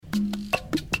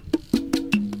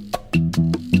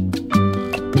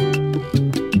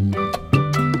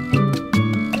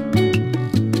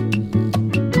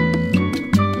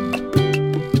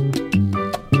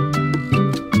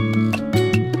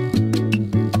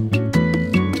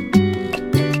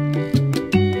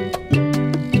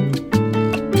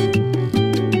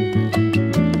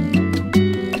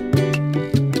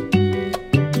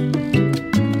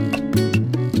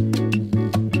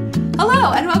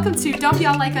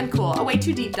y'all like uncool, a way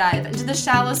too deep dive into the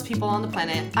shallowest people on the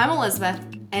planet. I'm Elisabeth,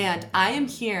 and I am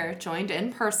here joined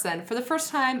in person for the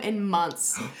first time in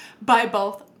months by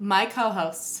both my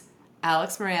co-hosts,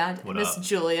 Alex Moran and Miss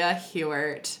Julia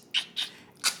Hewart.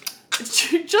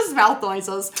 Just mouth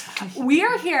noises. We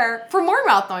are here for more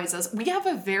mouth noises. We have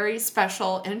a very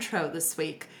special intro this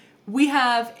week. We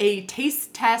have a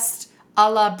taste test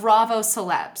a la Bravo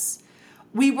Celebs.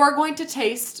 We were going to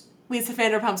taste Lisa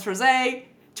Vanderpump's rosé,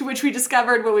 to which we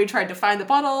discovered when we tried to find the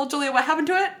bottle. Julia, what happened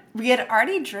to it? We had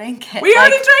already drank it. We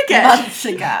already drank it months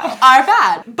ago. Our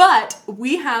bad. But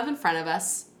we have in front of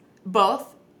us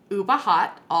both Ubah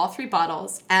Hot, all three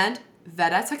bottles, and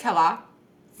Vida Tequila.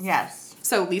 Yes.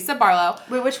 So Lisa Barlow.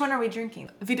 Wait, which one are we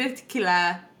drinking? Vida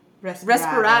Tequila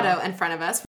Respirado in front of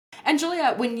us. And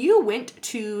Julia, when you went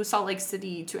to Salt Lake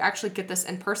City to actually get this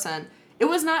in person, it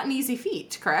was not an easy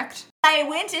feat, correct? I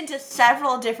went into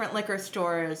several different liquor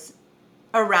stores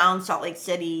around Salt Lake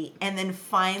City, and then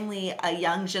finally a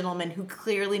young gentleman who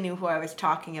clearly knew who I was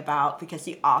talking about because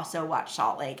he also watched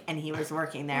Salt Lake and he was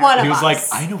working there. He was like,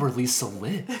 I know where Lisa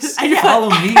lives. Follow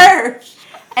me.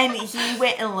 And he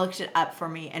went and looked it up for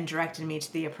me and directed me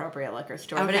to the appropriate liquor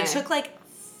store. Okay. But it took like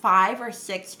 5 or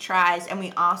 6 tries, and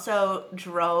we also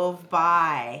drove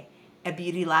by a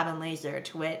beauty lab and laser,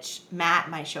 to which Matt,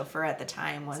 my chauffeur at the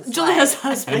time, was Julia's like,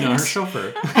 husband. I know her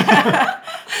chauffeur.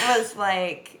 was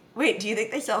like, wait, do you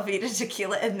think they sell Vida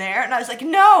Tequila in there? And I was like,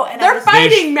 no. And They're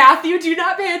fighting, Matthew. Do you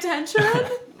not pay attention?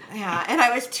 Yeah, and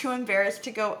I was too embarrassed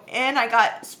to go in. I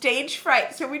got stage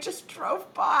fright, so we just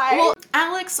drove by. Well,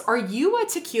 Alex, are you a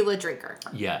tequila drinker?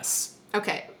 Yes.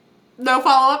 Okay. No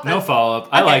follow-up? No follow-up.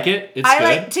 I like it. It's good.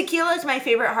 like tequila is my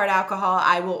favorite hard alcohol.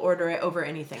 I will order it over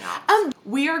anything else.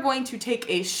 We are going to take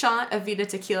a shot of Vida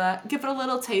Tequila, give it a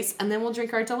little taste, and then we'll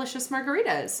drink our delicious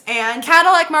margaritas. And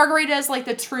Cadillac margaritas like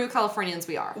the true Californians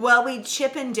we are. well, we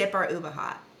chip and dip our Ubah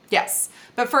Hot. Yes.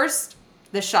 But first,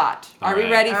 the shot. Are All we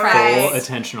right. ready, All friends? right. Full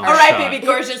attention on All the right, shot. baby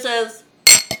gorgeouses.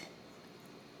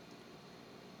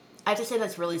 I have to say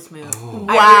that's really smooth. Oh.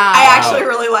 Wow. I actually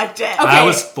really liked it. Okay. I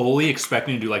was fully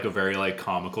expecting to do like a very like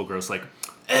comical, gross, like,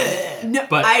 No,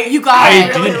 but you got I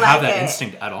it. really didn't have like that it.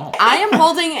 instinct at all. I am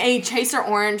holding a Chaser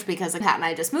Orange because Pat and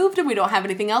I just moved and we don't have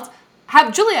anything else.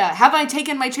 Julia, have I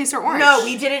taken my Chaser Orange? No,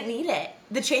 we didn't need it.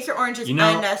 The Chaser Orange is You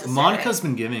know, unnecessary. Monica's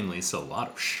been giving Lisa a lot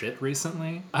of shit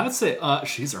recently. I would say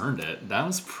she's earned it. That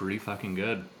was pretty fucking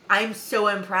good. I'm so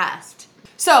impressed.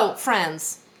 So,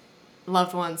 friends,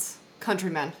 loved ones,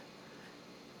 countrymen,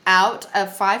 out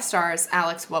of 5 stars,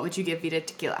 Alex, what would you give Vida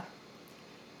Tequila?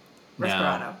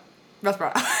 Respirado.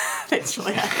 Respirado. Thanks,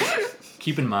 Julia.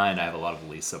 Keep in mind, I have a lot of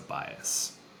Lisa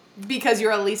bias. Because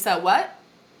you're a Lisa what?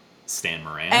 Stan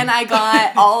Moran. And I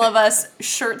got all of us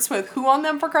shirts with who on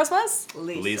them for Christmas?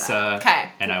 Lisa. Okay.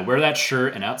 And I wear that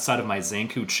shirt, and outside of my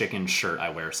Zanku chicken shirt I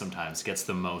wear sometimes gets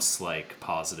the most, like,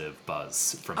 positive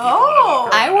buzz from people when I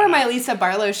walk around. I wore my Lisa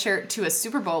Barlow shirt to a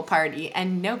Super Bowl party,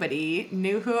 and nobody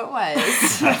knew who it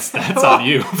was. That's on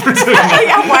you for doing that.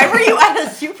 Yeah, why were you at a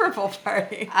Super Bowl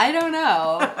party? I don't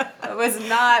know. It was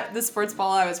not the sports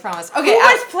ball I was promised. Okay, Who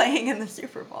was playing in the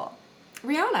Super Bowl?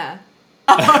 Rihanna.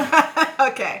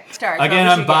 Okay. Stars. Again,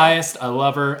 I'm biased. I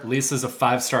love her. Lisa's a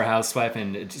 5-star housewife,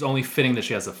 and it's only fitting that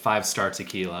she has a 5-star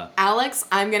tequila. Alex,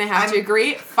 I'm going to have to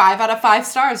agree. 5 out of 5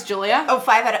 stars, Julia. Oh,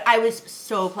 5 out of... I was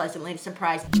so pleasantly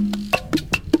surprised.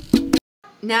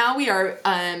 Now we are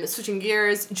switching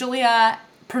gears. Julia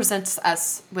presents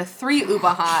us with 3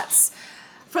 Ubah Hots.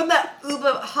 From the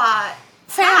Ubah Hot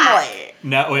Family.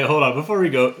 Now, wait, hold on. Before we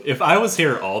go, if I was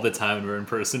here all the time and we were in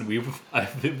person,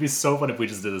 it'd be so fun if we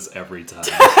just did this every time.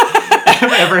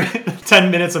 every 10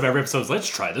 minutes of every episode, let's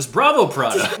try this Bravo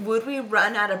product. Would we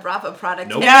run out of Bravo products?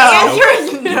 Nope. And No. the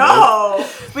answer is no.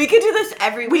 We could do this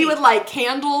every week. We would like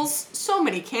candles, so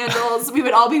many candles. We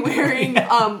would all be wearing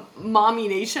Mommy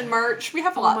Nation merch. We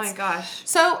have lots. Oh my gosh.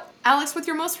 So, Alex, with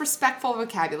your most respectful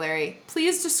vocabulary,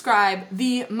 please describe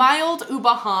the mild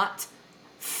Ubah Hot,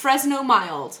 Fresno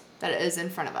mild, that is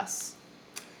in front of us.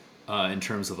 In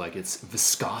terms of like its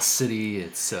viscosity,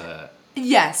 its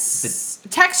Yes.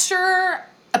 Texture,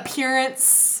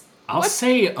 appearance. I'll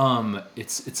say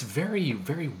it's very,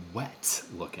 very wet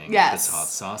looking. Yes. This hot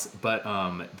sauce, but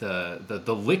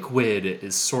the liquid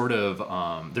is sort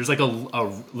of there's like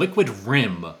a liquid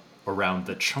rim around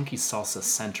the chunky salsa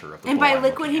center of the And bowl by I'm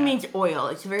liquid, he looking at. means oil.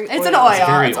 It's very It's oily. an oil.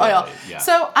 very It's oil. oily, yeah.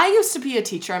 So I used to be a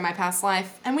teacher in my past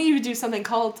life, and we would do something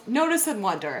called Notice and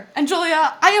Wonder. And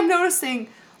Julia, I am noticing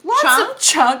lots of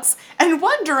chunks and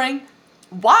wondering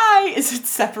why is it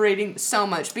separating so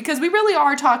much? Because we really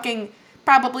are talking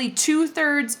probably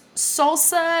 2/3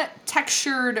 salsa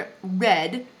textured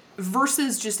red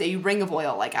versus just a ring of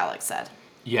oil, like Alex said.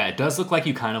 Yeah, it does look like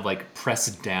you kind of like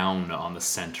pressed down on the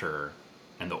center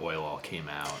and the oil all came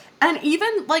out. And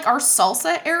even like our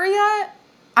salsa area,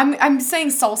 I'm saying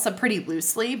salsa pretty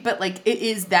loosely, but like it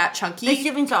is that chunky. It's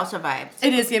giving salsa vibes.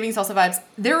 It is giving salsa vibes.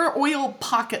 There are oil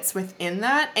pockets within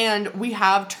that, and we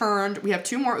have 2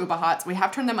 more Ubah Hots. We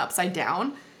have turned them upside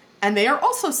down, and they are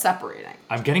also separating.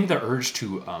 I'm getting the urge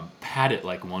to pat it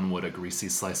like one would a greasy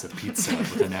slice of pizza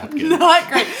with a napkin. Not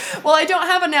great. Well, I don't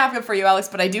have a napkin for you, Alex,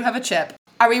 but I do have a chip.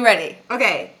 Are we ready?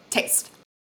 Okay. Taste.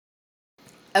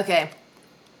 Okay.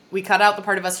 We cut out the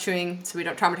part of us chewing so we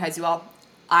don't traumatize you all.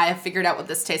 I have figured out what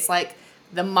this tastes like.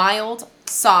 The mild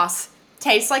sauce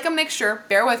tastes like a mixture,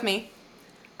 bear with me,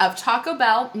 of Taco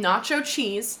Bell nacho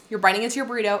cheese. You're biting into your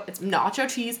burrito. It's nacho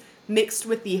cheese mixed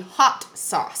with the hot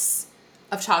sauce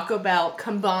of Taco Bell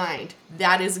combined.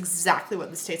 That is exactly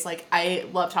what this tastes like. I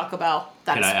love Taco Bell.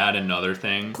 Can I add another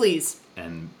thing? Please.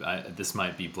 And this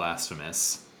might be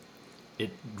blasphemous. It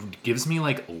gives me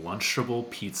like Lunchable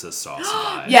pizza sauce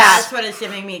vibes. Yeah. That's what it's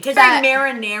giving me. Because they're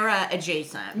marinara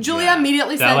adjacent. Julia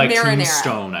immediately said like marinara.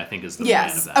 Tombstone, I think, is the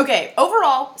brand of that. Okay.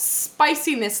 Overall,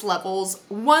 spiciness levels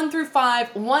 1 through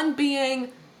 5. 1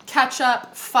 being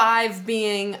ketchup, 5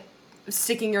 being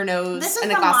sticking your nose This is in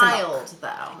the a glass mild, of milk.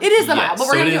 though. It is the mild, but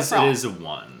we're so gonna go for all. it is a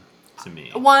 1 to me.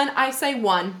 1. I say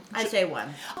 1. I say 1.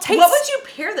 Taste- What would you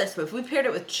pair this with? We paired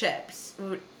it with chips.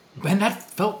 Man, that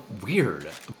felt weird.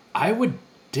 I would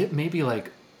dip maybe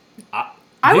like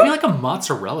would- like a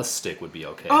mozzarella stick would be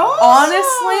okay.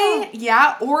 Honestly,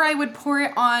 yeah. Or I would pour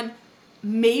it on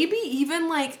maybe even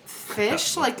like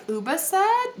fish, like Ubah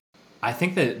said. I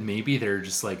think that maybe they're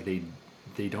just like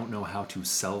they don't know how to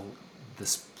sell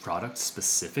this product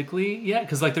specifically yet,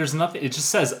 because like there's nothing. It just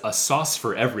says a sauce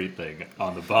for everything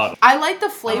on the bottom. I like the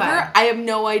flavor. Okay. I have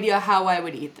no idea how I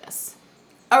would eat this.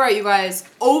 All right, you guys.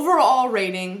 Overall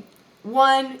rating: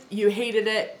 1, you hated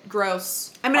it,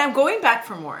 gross. I mean, I'm going back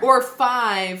for more. Or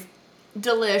 5,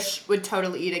 delish, would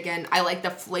totally eat again. I like the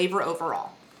flavor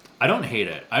overall. I don't hate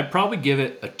it. I'd probably give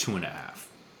it a 2.5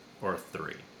 or a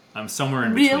 3. I'm somewhere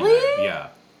in between. Really? There. Yeah.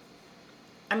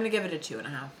 I'm going to give it a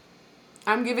 2.5.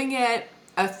 I'm giving it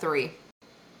a 3.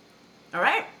 All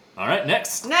right. All right,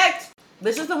 next. Next.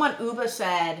 This is the one Ubah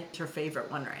said is her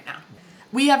favorite one right now.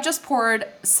 We have just poured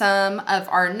some of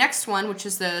our next one, which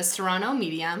is the Serrano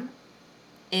Medium,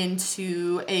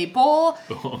 into a bowl.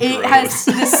 Oh, it gross. has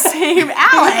the same,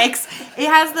 Alex, it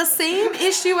has the same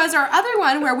issue as our other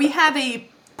one where we have a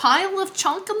pile of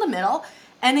chunk in the middle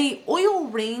and a oil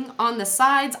ring on the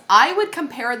sides. I would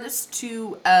compare this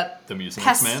to a The Music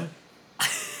Mix Man?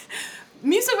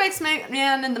 Music Mix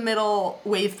Man in the middle,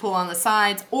 wave pool on the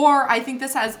sides, or I think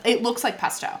this it looks like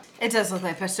pesto. It does look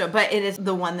like pesto, but it is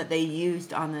the one that they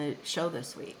used on the show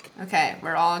this week. Okay,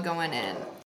 we're all going in.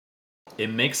 It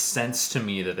makes sense to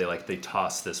me that they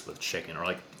toss this with chicken,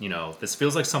 or this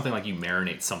feels like something like you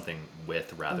marinate something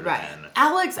with rather Right. than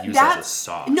Alex, use that's as a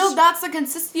sauce. No, that's the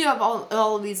consistency of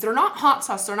all of these. They're not hot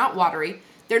sauce. They're not watery.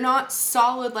 They're not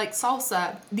solid like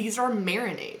salsa. These are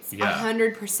marinades, Yeah.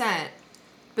 100%.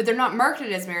 But they're not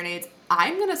marketed as marinades.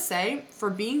 I'm gonna say, for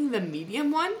being the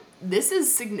medium one, this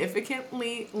is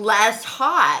significantly Less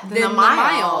hot than than the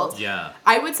mild. Yeah.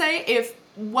 I would say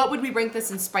what would we rank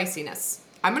this in spiciness?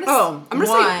 I'm gonna one.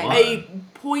 say a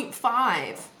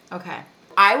 0.5. Okay.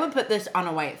 I would put this on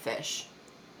a white fish.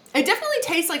 It definitely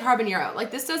tastes like habanero.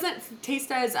 Like, this doesn't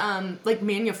taste as, like,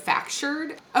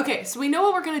 manufactured. Okay, so we know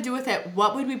what we're going to do with it.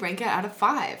 What would we rank it out of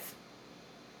 5?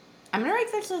 I'm going to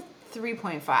rank this a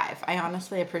 3.5. I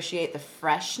honestly appreciate the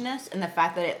freshness and the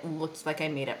fact that it looks like I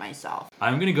made it myself.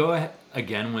 I'm going to go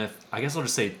again with, I guess I'll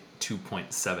just say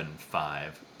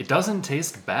 2.75. It doesn't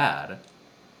taste bad.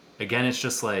 Again, it's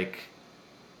just like,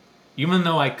 even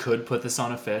though I could put this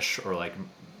on a fish or like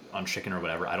on chicken or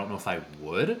whatever, I don't know if I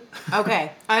would.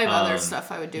 Okay. I have other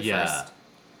stuff I would do yeah.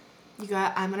 first.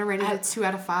 I'm going to rate it a 2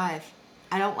 out of 5.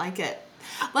 I don't like it.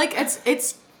 Like,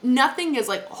 it's nothing is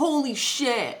like, holy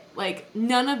shit. Like,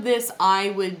 none of this I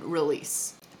would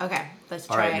release. Okay, let's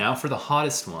try All right, it. now for the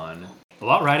hottest one. A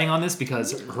lot riding on this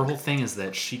because her whole thing is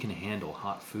that she can handle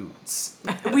hot foods.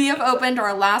 We have opened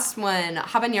our last one,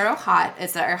 Habanero Hot.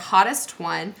 It's our hottest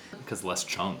one. Because less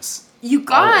chunks. You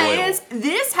All oil. guys,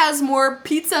 this has more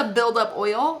pizza buildup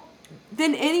oil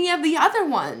than any of the other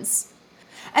ones.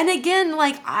 And again,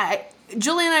 like,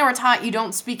 Julie and I were taught you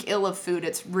don't speak ill of food,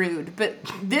 it's rude. But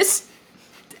this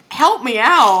helped me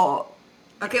out.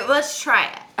 Okay, well, let's try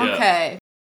it. Yeah. Okay.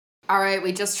 All right,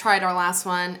 we just tried our last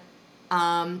one.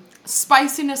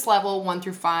 Spiciness level 1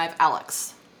 through 5.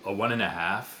 Alex. A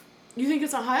 1.5. You think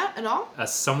it's not hot at all?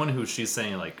 As someone who she's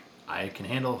saying, like, I can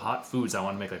handle hot foods. I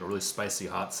want to make like a really spicy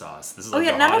hot sauce. This is Oh like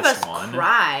yeah, the none of hottest us one.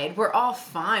 cried. We're all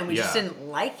fine. We just Yeah. didn't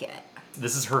like it.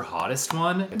 This is her hottest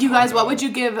one. You guys, what would you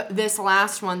give this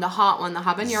last one, the hot one, the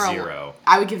habanero? 0.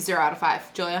 I would give 0 out of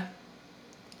 5. Julia?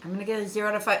 I'm gonna give it a 0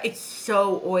 out of 5. It's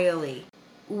so oily.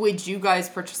 Would you guys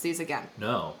purchase these again?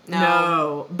 No.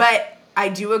 No. But I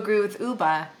do agree with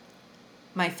Ubah.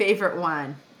 My favorite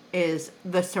one is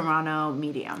the Serrano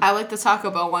medium. I like the Taco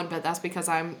Bell one, but that's because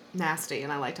I'm nasty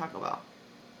and I like Taco Bell.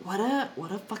 What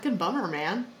a fucking bummer,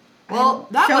 man. Well,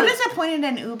 I'm that so was... disappointed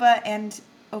in Ubah and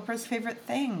Oprah's favorite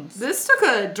things. This took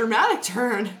a dramatic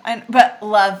turn. But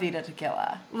love Vida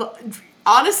Tequila.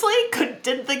 Honestly,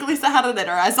 didn't think Lisa had it in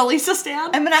her. As a Lisa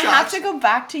stan, I'm gonna have shocked. to go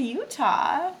back to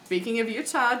Utah. Speaking of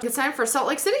Utah, it's time for Salt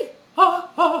Lake City.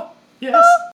 Yes.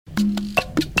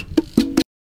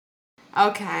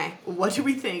 Okay, what do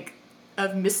we think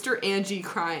of Mr. Angie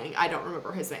crying? I don't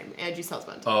remember his name. Angie's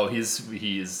husband. Oh,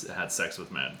 he's had sex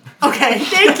with men. Okay,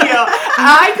 thank you.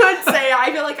 I could say,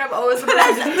 I feel like I'm always the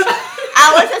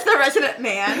Alex as the resident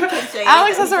man can say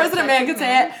Alex it. as the resident man could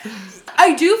say it.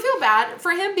 I do feel bad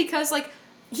for him because, like,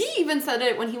 he even said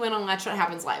it when he went on Watch What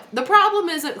Happens Live. The problem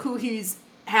isn't who he's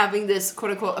having this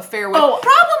quote-unquote affair with. Oh. The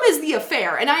problem is the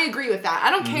affair, and I agree with that. I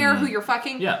don't care who you're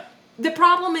fucking. Yeah. The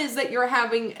problem is that you're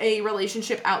having a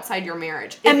relationship outside your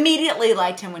marriage. Immediately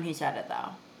liked him when he said it, though.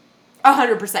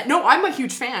 100%. No, I'm a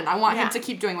huge fan. I want Yeah. him to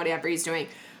keep doing whatever he's doing.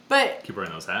 But, Keep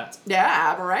wearing those hats.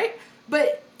 yeah, right?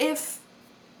 But if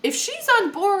she's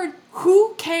on board,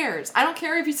 who cares? I don't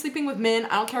care if he's sleeping with men.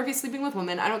 I don't care if he's sleeping with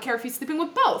women. I don't care if he's sleeping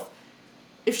with both.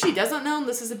 If she doesn't know and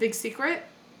this is a big secret,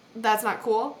 that's not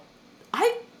cool.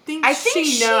 I think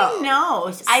she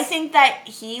knows. I think that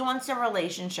he wants a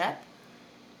relationship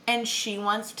and she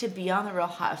wants to be on the Real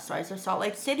Housewives of Salt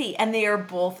Lake City, and they are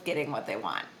both getting what they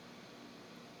want.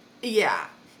 Yeah.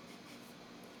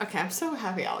 Okay, I'm so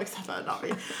happy Alex said that, not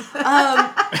me.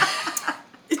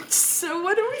 So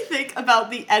what do we think about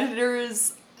the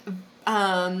editor's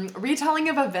retelling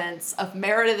of events of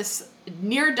Meredith's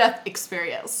near-death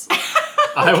experience?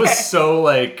 I was so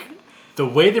like, the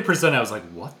way they presented, I was like,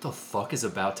 what the fuck is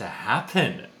about to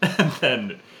happen? And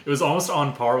then it was almost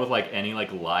on par with like any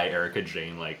like lie Erica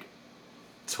Jane like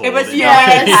told. It was in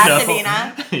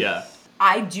Pasadena. Yeah.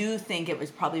 I do think it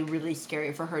was probably really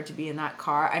scary for her to be in that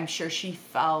car. I'm sure she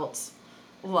felt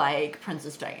like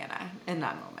Princess Diana in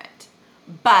that moment.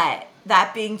 But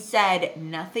that being said,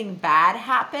 nothing bad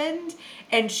happened,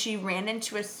 and she ran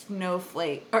into a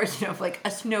snowbank. Quite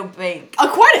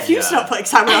a few Yeah.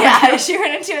 snowflakes, I'm Yeah, she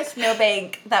ran into a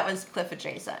snowbank that was cliff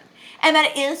adjacent. And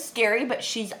that is scary, but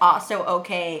she's also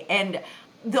okay. And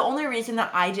the only reason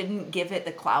that I didn't give it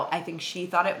the clout I think she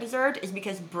thought it deserved is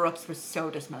because Brooks was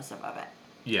so dismissive of it.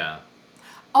 Yeah.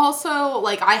 Also,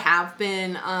 like, I have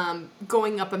been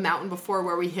going up a mountain before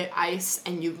where we hit ice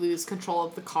and you lose control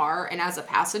of the car, and as a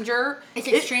passenger... It's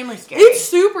extremely scary. It's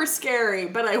super scary,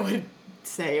 but I would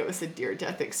say it was a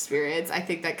near-death experience. I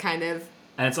think that kind of...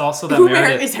 And it's also that Who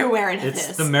Meredith... Meredith It's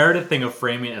is. the Meredith thing of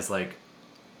framing it as like,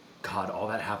 God, all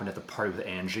that happened at the party with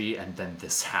Angie, and then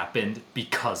this happened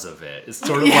because of it. It's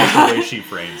sort of like the way she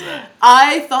frames it.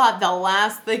 I thought the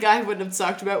last thing I would have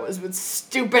talked about was with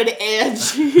stupid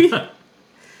Angie.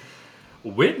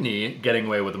 Whitney getting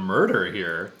away with murder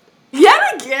here.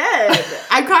 Yet again!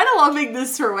 I'm kind of loving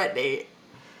this for Whitney.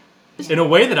 In a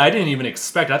way that I didn't even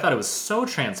expect. I thought it was so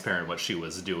transparent what she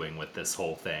was doing with this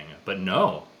whole thing. But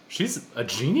no, she's a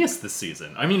genius this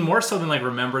season. I mean, more so than like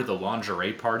remember the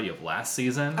lingerie party of last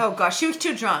season. Oh gosh, she was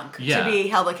too drunk Yeah. to be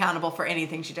held accountable for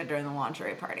anything she did during the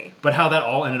lingerie party. But how that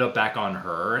all ended up back on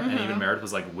her. And even Meredith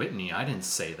was like, Whitney, I didn't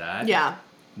say that. Yeah.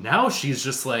 Now she's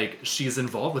just like, she's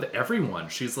involved with everyone.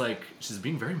 She's like, she's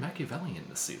being very Machiavellian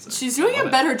this season. She's doing a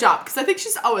better job, because I think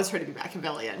she's always tried to be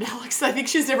Machiavellian, Alex. I think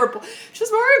she's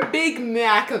she's more a big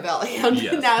Machiavellian.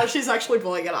 Yes. Now she's actually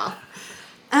pulling it off.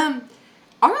 Our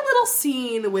little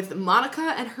scene with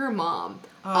Monica and her mom.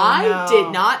 I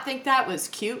did not think that was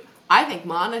cute. I think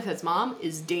Monica's mom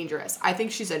is dangerous. I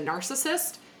think she's a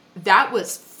narcissist. That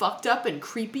was fucked up and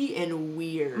creepy and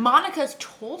weird. Monica's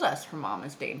told us her mom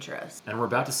is dangerous. And we're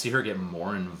about to see her get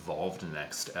more involved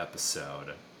next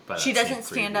episode. She doesn't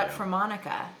stand up for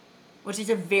Monica, which is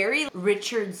a very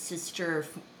Richard sister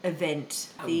event.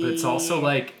 But it's also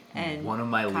like and one of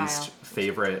my Kyle. least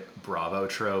favorite Bravo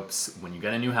tropes. When you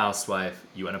get a new housewife,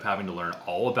 you end up having to learn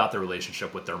all about their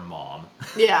relationship with their mom.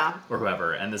 Yeah. Or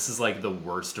whoever. And this is like the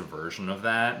worst version of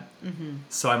that. Mm-hmm.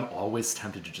 So I'm always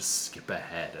tempted to just skip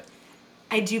ahead.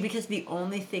 I do, because the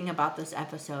only thing about this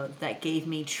episode that gave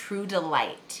me true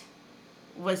delight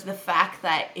was the fact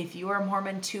that if you are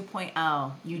Mormon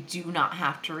 2.0, you do not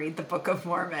have to read the Book of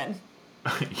Mormon.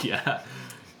 Yeah.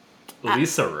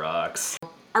 Lisa rocks.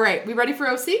 All right, we ready for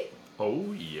OC?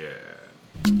 Oh, yeah.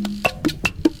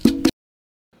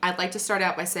 I'd like to start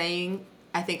out by saying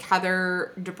I think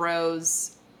Heather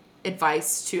Dubrow's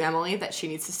advice to Emily that she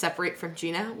needs to separate from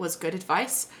Gina was good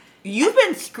advice. You've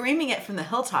been screaming it from the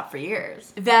hilltop for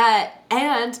years.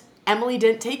 And Emily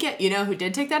didn't take it. You know who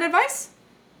did take that advice?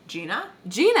 Gina?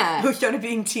 Gina. Who started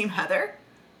being Team Heather?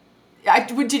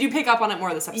 Did you pick up on it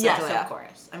more this episode, Yes, Julia? of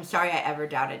course. I'm sorry I ever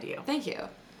doubted you. Thank you.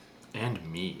 And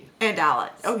me. And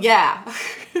Alex. Oh, yeah.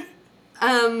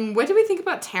 What do we think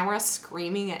about Tamara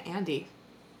screaming at Andy?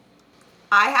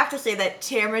 I have to say that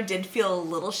Tamara did feel a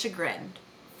little chagrined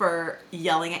for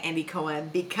yelling at Andy Cohen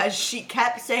because she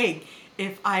kept saying,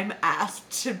 if I'm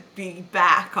asked to be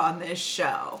back on this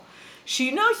show.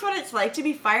 She knows what it's like to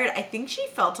be fired. I think she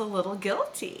felt a little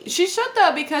guilty. She should,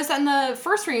 though, because in the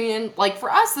first reunion, like, for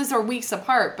us, these are weeks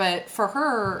apart, but for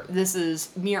her, this is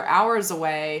mere hours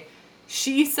away.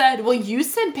 She said, well, you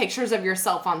send pictures of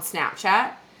yourself on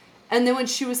Snapchat. And then when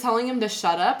she was telling him to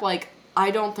shut up, like,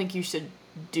 I don't think you should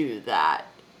do that.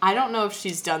 I don't know if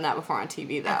she's done that before on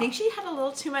TV, though. I think she had a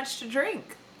little too much to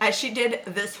drink, as she did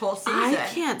this whole season. I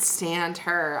can't stand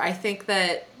her. I think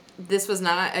that this was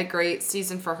not a great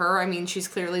season for her. I mean, she's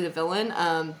clearly the villain.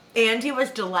 Andy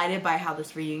was delighted by how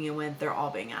this reunion went. They're all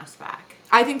being asked back.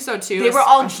 I think so, too. They were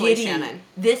all especially giddy. Shannon.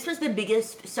 This was the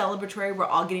biggest celebratory. We're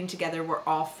all getting together. We're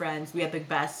all friends. We had the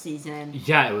best season.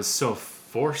 Yeah, it was so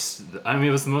forced. I mean,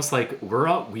 it was the most like,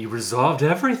 we resolved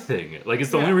everything. Like,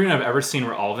 it's the only reunion I've ever seen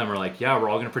where all of them are like, yeah, we're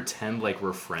all going to pretend like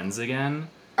we're friends again.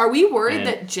 Are we worried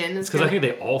that Jen is because I think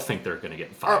they all think they're going to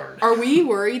get fired. Are we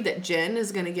worried that Jen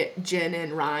is going to get Jen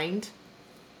and Rind?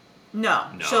 No,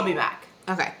 she'll be back.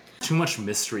 Okay. Too much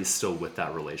mystery still with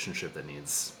that relationship that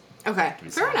needs Okay, to be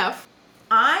fair solved. enough.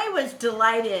 I was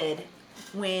delighted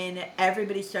when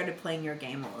everybody started playing your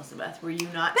game, Elisabeth. Were you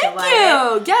not Thank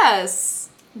delighted? you. Yes.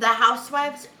 The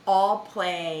housewives all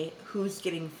play Who's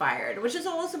Getting Fired, which is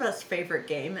Elizabeth's favorite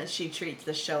game, as she treats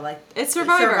the show like It's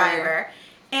Survivor.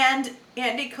 And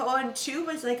Andy Cohen, too,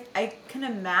 was like, I can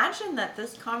imagine that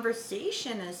this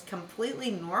conversation is completely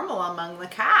normal among the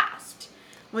cast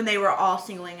when they were all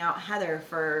singling out Heather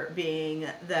for being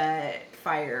the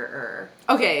firer.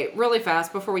 Okay, really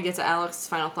fast before we get to Alex's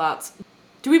final thoughts.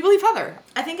 Do we believe Heather?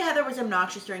 I think Heather was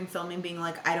obnoxious during filming, being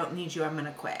like, I don't need you, I'm going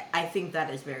to quit. I think that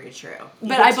is very true.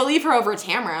 But I believe her over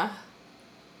Tamara.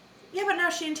 Yeah, but now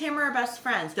she and Tamara are best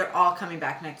friends. They're all coming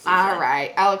back next season. All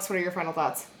right. Alex, what are your final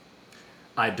thoughts?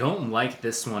 I don't like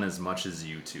this one as much as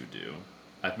you two do.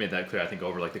 I've made that clear, I think,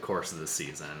 over like the course of the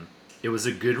season. It was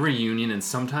a good reunion, and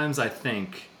sometimes I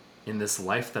think in this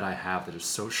life that I have that is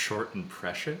so short and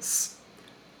precious,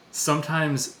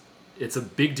 sometimes it's a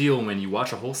big deal when you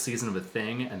watch a whole season of a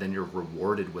thing and then you're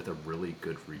rewarded with a really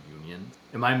good reunion.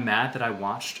 Am I mad that I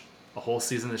watched a whole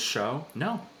season of this show?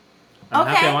 No. I'm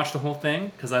happy I watched the whole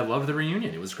thing because I loved the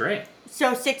reunion. It was great.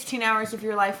 So 16 hours of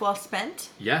your life well spent?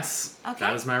 Yes. Okay.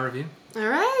 That is my review. All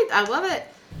right. I love it.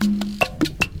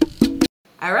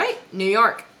 All right. New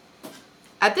York.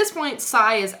 At this point,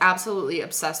 Sai is absolutely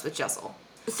obsessed with Jessel.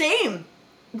 Same.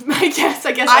 I guess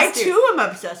I too am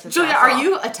obsessed with Julia, Jessel. are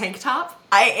you a tank top?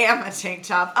 I am a tank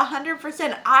top,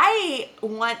 100%. I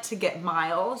want to get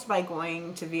miles by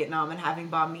going to Vietnam and having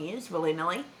banh mi's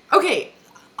willy-nilly. Okay,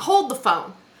 hold the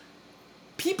phone.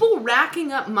 People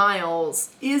racking up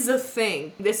miles is a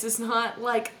thing. This is not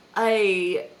like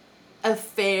a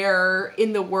affair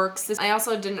in the works. I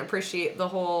also didn't appreciate the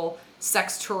whole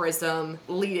sex tourism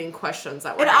leading questions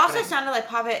that were happening. Also sounded like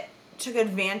Pavitt took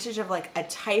advantage of like a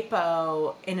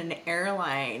typo in an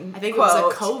airline. I think quote. it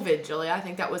was a COVID, Julia. I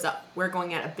think that was we're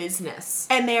going out of business.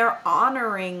 And they're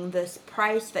honoring this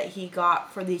price that he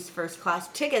got for these first class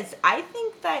tickets. I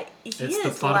think that It's is the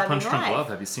plot of loving Punch Drunk life. Love.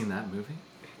 Have you seen that movie?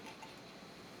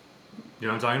 You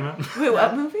know what I'm talking about? Wait,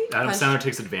 what movie? Adam Punch- Sandler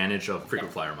takes advantage of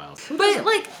frequent flyer miles. But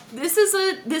like this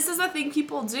is a thing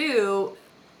people do.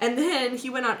 And then he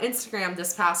went on Instagram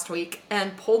this past week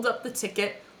and pulled up the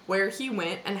ticket where he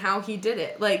went and how he did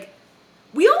it. Like,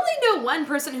 we only know one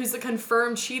person who's a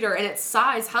confirmed cheater, and it's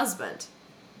Sai's husband.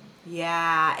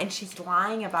 Yeah, and she's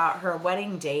lying about her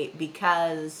wedding date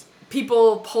because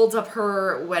People pulled up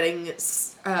her wedding,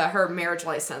 her marriage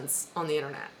license on the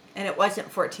internet. and it wasn't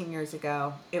 14 years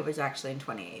ago. It was actually in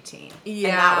 2018. Yeah.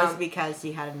 And that was because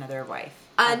he had another wife.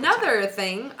 Another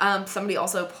thing, somebody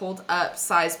also pulled up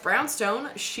Sai's brownstone.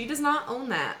 She does not own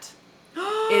that.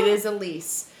 It is a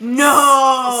lease.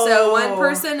 No! So one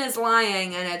person is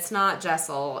lying, and it's not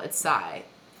Jessel, it's Sai.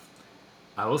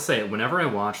 I will say, whenever I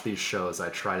watch these shows, I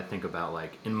try to think about,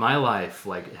 like, in my life,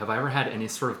 like, have I ever had any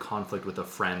sort of conflict with a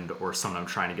friend or someone I'm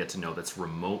trying to get to know that's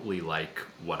remotely like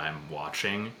what I'm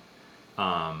watching?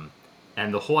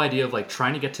 And the whole idea of like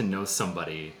trying to get to know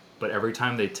somebody, but every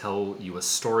time they tell you a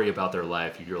story about their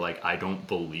life, you're like, I don't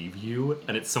believe you.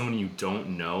 And it's someone you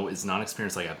don't know is not an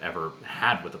experience like I've ever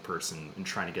had with a person and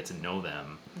trying to get to know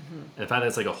them. Mm-hmm. And the fact that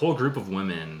it's like a whole group of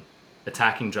women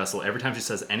attacking Jessel every time she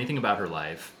says anything about her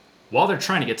life while they're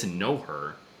trying to get to know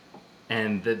her,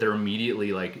 and that they're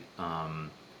immediately like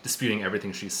disputing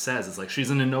everything she says. It's like she's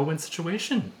in a no-win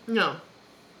situation. No.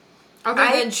 Other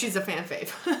than she's a fan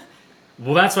fave.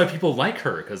 Well, that's why people like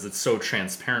her, because it's so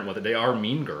transparent with it. They are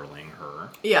mean-girling her.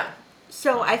 Yeah.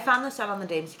 So I found this out on the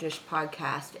Dames Dish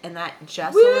podcast, and that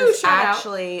Jessel was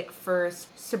actually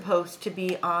first supposed to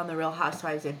be on The Real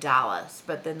Housewives of Dallas,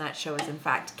 but then that show was in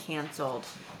fact canceled.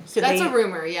 So that's a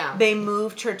rumor, yeah. They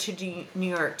moved her to New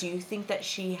York. Do you think that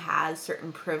she has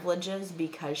certain privileges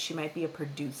because she might be a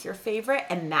producer favorite,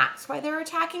 and that's why they're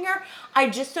attacking her? I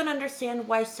just don't understand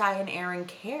why Sai and Aaron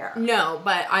care. No,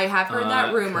 but I have heard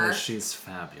that rumor. Because she's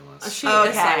fabulous. She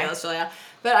is fabulous, Julia.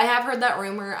 But I have heard that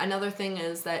rumor. Another thing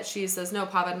is that she says, no,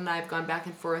 Pavan and I have gone back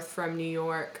and forth from New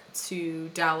York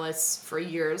to Dallas for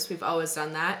years. We've always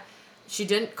done that. She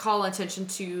didn't call attention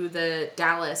to the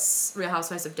Real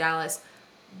Housewives of Dallas.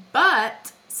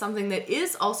 But something that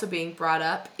is also being brought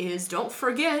up is, don't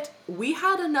forget, we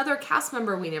had another cast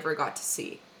member we never got to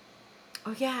see.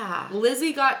 Oh, yeah.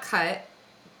 Lizzie got cut.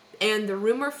 And the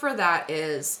rumor for that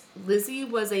is Lizzie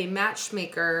was a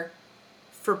matchmaker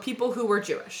for people who were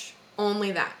Jewish.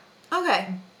 Only that.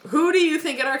 Okay. Who do you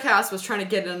think in our cast was trying to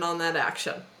get in on that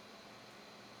action?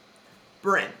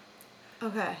 Bryn.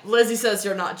 Okay. Lizzie says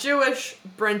you're not Jewish.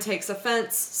 Bryn takes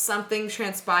offense. Something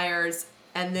transpires.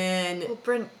 And then... Well,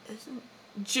 Bryn isn't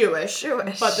Jewish.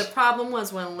 But the problem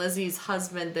was when Lizzie's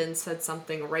husband then said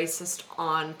something racist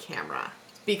on camera.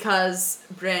 Because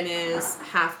Bryn is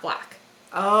half black.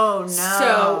 Oh, no.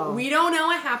 So, we don't know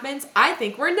what happens. I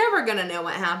think we're never going to know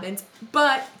what happens.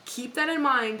 But keep that in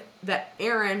mind that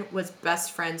Aaron was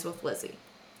best friends with Lizzie.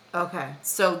 Okay.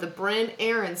 So, the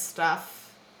Bryn-Aaron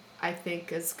stuff, I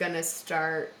think, is going to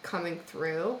start coming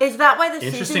through. Is that why the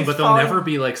Interesting, but they'll never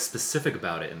be, like, specific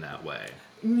about it in that way.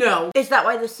 No. Is that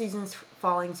why the season's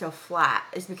falling so flat?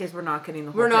 Is because we're not getting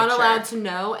the whole We're not picture. allowed to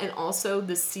know. And also,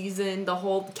 the season, the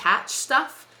whole catch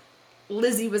stuff,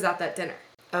 Lizzie was at that dinner.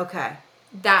 Okay.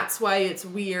 That's why it's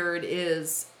weird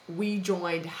is we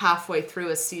joined halfway through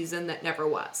a season that never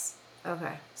was.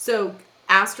 Okay. So,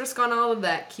 asterisk on all of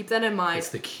that. Keep that in mind. It's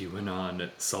the QAnon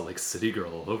Salt Lake City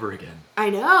girl all over again. I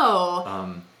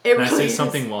know. Can I say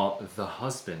something while the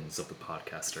husbands of the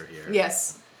podcast are here?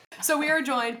 Yes. So we are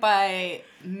joined by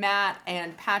Matt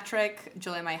and Patrick,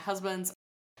 Julia, my husbands.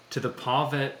 To the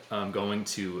Pavet going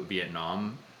to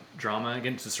Vietnam drama,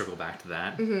 again, to circle back to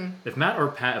that. Mm-hmm. If Matt or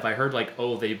Pat, if I heard like,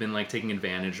 oh, they've been like taking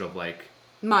advantage of like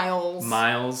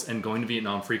miles and going to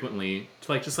Vietnam frequently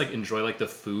to like just like enjoy like the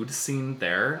food scene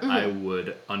there, mm-hmm. I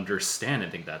would understand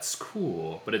and think that's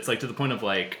cool. But it's like to the point of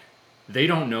like, they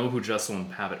don't know who Jessel and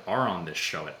Pavitt are on this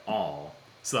show at all.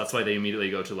 So that's why they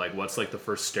immediately go to like, what's like the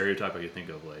first stereotype I could think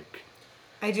of? Like,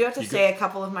 I do have to say, a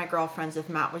couple of my girlfriends, if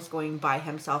Matt was going by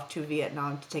himself to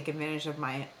Vietnam to take advantage of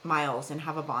my miles and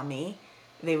have a banh mi,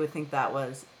 they would think that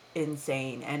was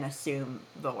insane and assume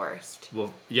the worst.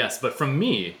 Well, yes, but from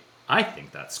me, I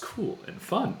think that's cool and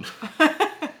fun.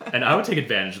 And I would take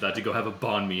advantage of that to go have a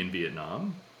banh mi in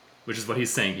Vietnam, which is what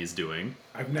he's saying he's doing.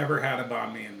 I've never had a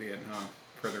banh mi in Vietnam,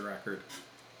 for the record.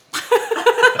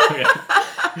 Okay.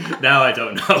 Now I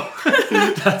don't know.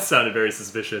 That sounded very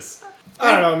suspicious.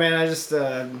 I don't know, man. I just,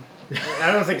 I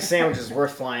don't think a sandwich is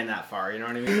worth flying that far. You know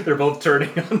what I mean? They're both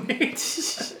turning on me.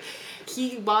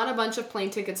 He bought a bunch of plane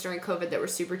tickets during COVID that were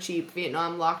super cheap.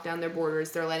 Vietnam locked down their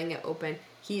borders. They're letting it open.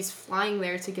 He's flying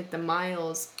there to get the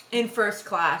miles. In first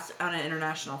class on an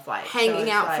international flight. Hanging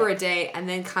out for a day and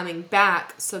then coming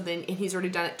back. And he's already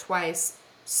done it twice.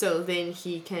 So then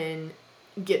he can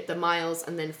get the miles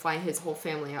and then fly his whole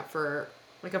family out for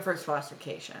like a first class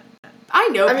vacation. I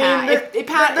know, Pat.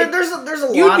 Pat, there's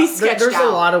a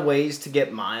lot of ways to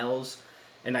get miles,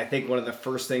 and I think one of the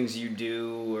first things you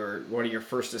do, or one of your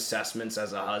first assessments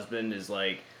as a husband, is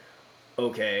like,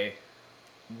 okay,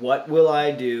 what will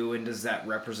I do, and does that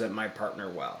represent my partner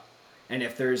well? And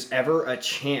if there's ever a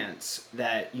chance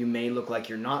that you may look like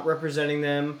you're not representing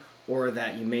them, or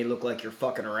that you may look like you're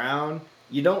fucking around,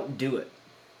 you don't do it.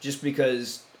 Just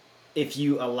because if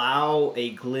you allow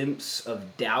a glimpse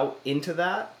of doubt into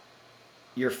that,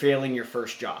 you're failing your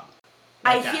first job.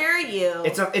 Like I hear you.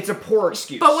 It's a poor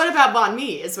excuse. But what about banh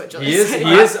mi? Is what Julie said.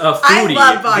 He is a foodie. I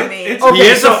love banh mi. He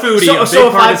is a foodie. A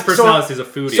big part of his personality is a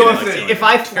foodie. So if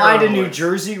I fly to New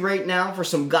Jersey right now for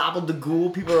some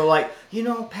gobbledygook, people are like, you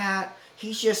know, Pat,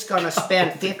 he's just gonna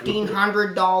spend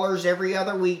 $1,500 every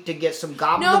other week to get some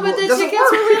gobbledygook. No, but the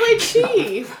tickets were really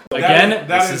cheap. Again, that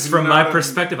this is is from not my a-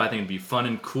 perspective. I think it'd be fun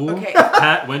and cool. Okay.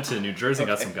 Pat went to New Jersey and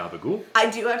got some gabagool. I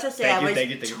do have to say Thank I you, was thank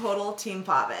you. total team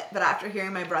Poppet, but after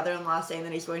hearing my brother-in-law saying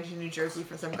that he's going to New Jersey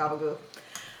for some gabagool,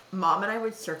 Mom and I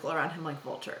would circle around him like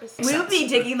vultures. We would be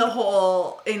digging the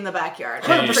hole in the backyard.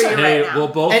 Hey, for you right now. well,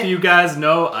 both of you guys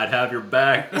know I'd have your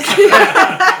back. No, if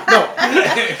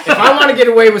I want to get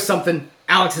away with something,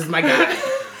 Alex is my guy.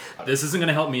 This isn't going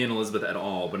to help me and Elizabeth at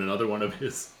all, but another one of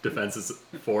his defenses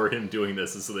for him doing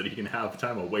this is so that he can have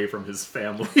time away from his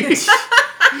family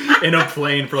in a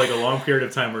plane for like a long period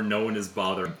of time where no one is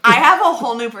bothering. I have a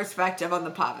whole new perspective on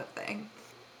the Poppet thing.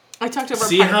 I talked over.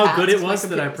 See part of how Pat's good it my was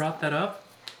that I computer. brought that up?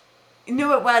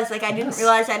 No, it was. Like, I didn't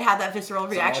realize I'd have that visceral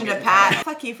reaction to getting Pat.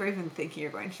 Fuck you for even thinking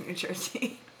you're going to New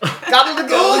Jersey.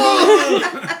 Gobbledygook!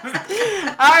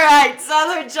 All right,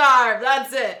 Southern Charm.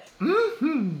 That's it.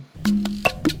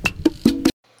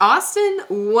 Austin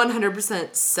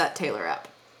 100% set Taylor up.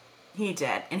 He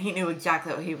did, and he knew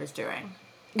exactly what he was doing.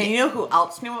 And you know who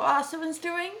else knew what Austin was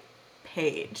doing?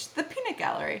 Paige, the peanut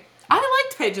gallery. I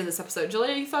liked Paige in this episode.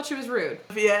 Julia, you thought she was rude.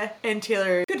 Olivia and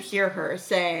Taylor could hear her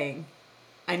saying,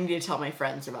 I need to tell my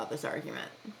friends about this argument.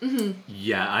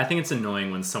 Yeah, I think it's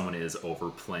annoying when someone is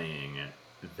overplaying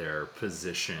their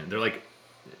position. They're like,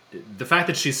 the fact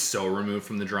that she's so removed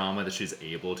from the drama that she's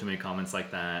able to make comments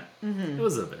like that, it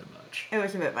was a bit much. It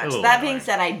was a bit much. little That being annoying.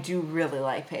 said, I do really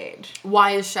like Paige.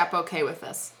 Why is Shep okay with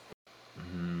this?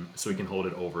 So we can hold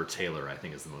it over Taylor, I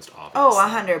think is the most obvious. Oh,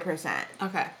 thing. 100%.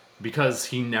 Okay. Because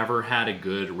he never had a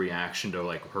good reaction to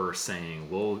like her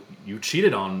saying, well, you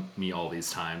cheated on me all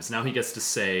these times. Now he gets to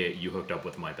say, you hooked up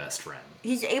with my best friend.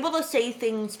 He's able to say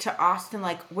things to Austin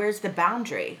like, where's the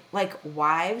boundary? Like,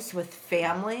 wives with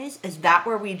families? Is that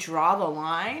where we draw the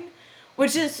line?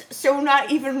 Which is so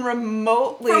not even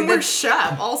remotely From where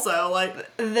Shep also,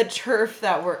 like... the turf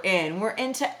that we're in. We're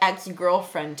into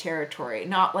ex-girlfriend territory,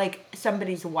 not like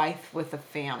somebody's wife with a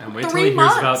family. And wait till 3 he hears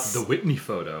months. about the Whitney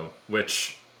photo,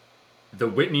 which the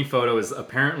Whitney photo is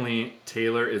apparently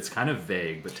Taylor. It's kind of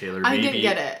vague, but Taylor I didn't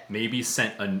get it. maybe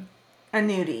sent A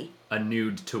nudie. a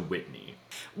nude to Whitney.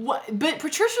 What? But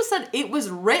Patricia said it was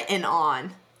written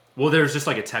on. Well, there's just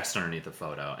like a text underneath the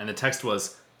photo, and the text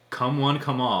was, come one,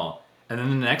 come all. And then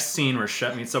the next scene where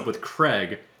Shep meets up with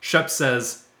Craig, Shep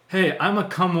says, hey, I'm a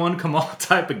come one, come all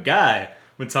type of guy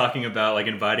when talking about like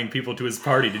inviting people to his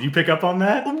party. Did you pick up on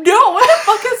that? No, what the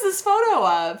fuck is this photo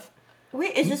of?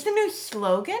 Wait, is this the new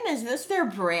slogan? Is this their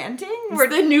branding?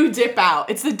 It's the new dip out.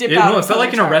 It's the dip It, out. no, of it felt like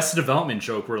an Southern Charm. Arrested Development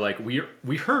joke where like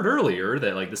we heard earlier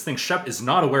that like this thing Shep is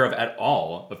not aware of at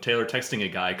all of Taylor texting a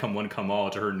guy come one come all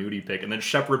to her nudie pic, and then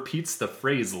Shep repeats the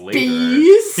phrase later.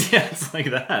 Bees? Yeah, it's like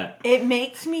that. It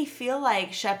makes me feel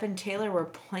like Shep and Taylor were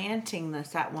planting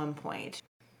this at one point.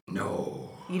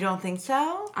 No. You don't think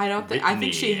so? I don't think. I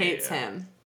think she Whitney. hates him.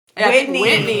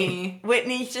 Whitney.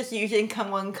 Whitney's just using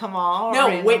come one, come all. No,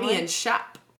 randomly? Whitney and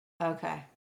Shep. Okay.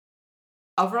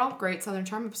 Overall, great Southern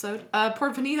Charm episode.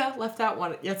 Poor Vanita left out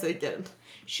one. Yes, again.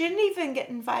 She didn't even get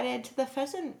invited to the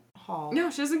pheasant hall. No,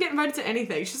 she doesn't get invited to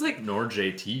anything. She's like, Nor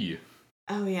JT.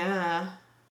 oh yeah.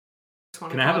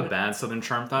 Can I have a bad Southern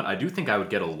Charm thought? I do think I would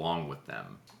get along with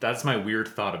them. That's my weird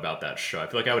thought about that show. I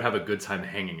feel like I would have a good time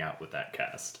hanging out with that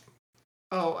cast.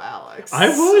 Oh, Alex. I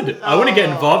would. I wouldn't get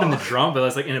Oh. involved in the drama, but I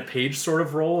was like in a Paige sort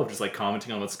of role of just like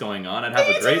commenting on what's going on. I'd have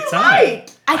a you great didn't time. like.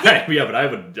 I think- Yeah, but I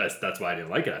would. That's why I didn't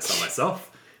like it. I saw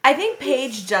myself. I think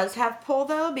Paige does have pull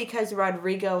though because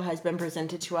Rodrigo has been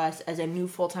presented to us as a new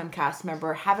full-time cast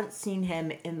member. Haven't seen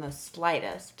him in the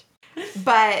slightest.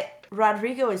 But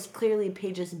Rodrigo is clearly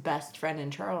Paige's best friend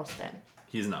in Charleston.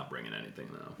 He's not bringing anything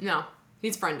though. No,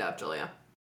 he's friend of Julia.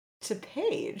 To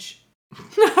Paige.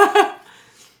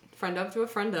 Friend of to a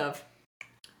friend of.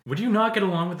 Would you not get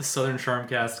along with the Southern Charm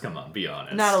cast? Come on, be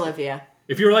honest. Not Olivia.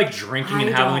 If you were like drinking I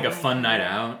and having like don't a like fun her. night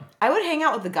out. I would hang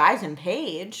out with the guys in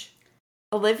Paige.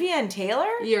 Olivia and Taylor?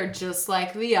 You're just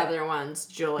like the other ones,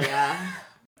 Julia.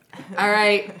 All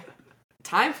right,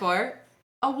 time for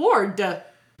award.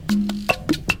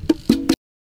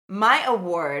 My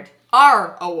award,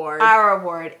 Our award. our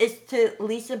award, is to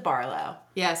Lisa Barlow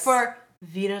yes. for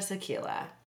Vida Tequila.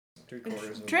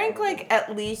 3/4 of a Drank bottle. like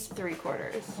at least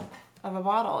 3/4 of a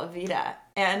bottle of Vida.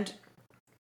 And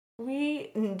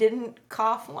we didn't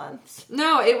cough once.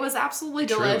 No, it was absolutely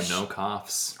True, delish. no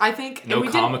coughs. I think No and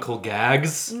we comical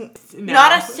gags. No.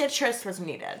 Not a citrus was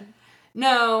needed.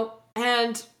 No,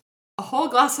 and a whole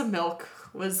glass of milk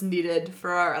was needed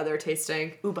for our other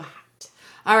tasting. Ubah.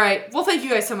 All right. Well, thank you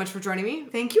guys so much for joining me.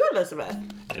 Thank you, Elizabeth.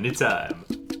 Anytime.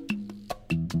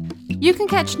 You can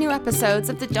catch new episodes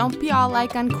of the Don't Be All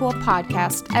Like Uncool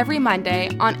podcast every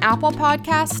Monday on Apple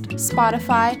Podcast,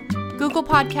 Spotify, Google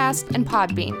Podcast, and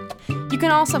Podbean. You can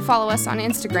also follow us on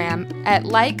Instagram at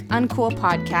Like Uncool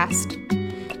Podcast.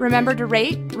 Remember to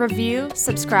rate, review,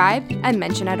 subscribe, and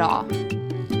mention it all.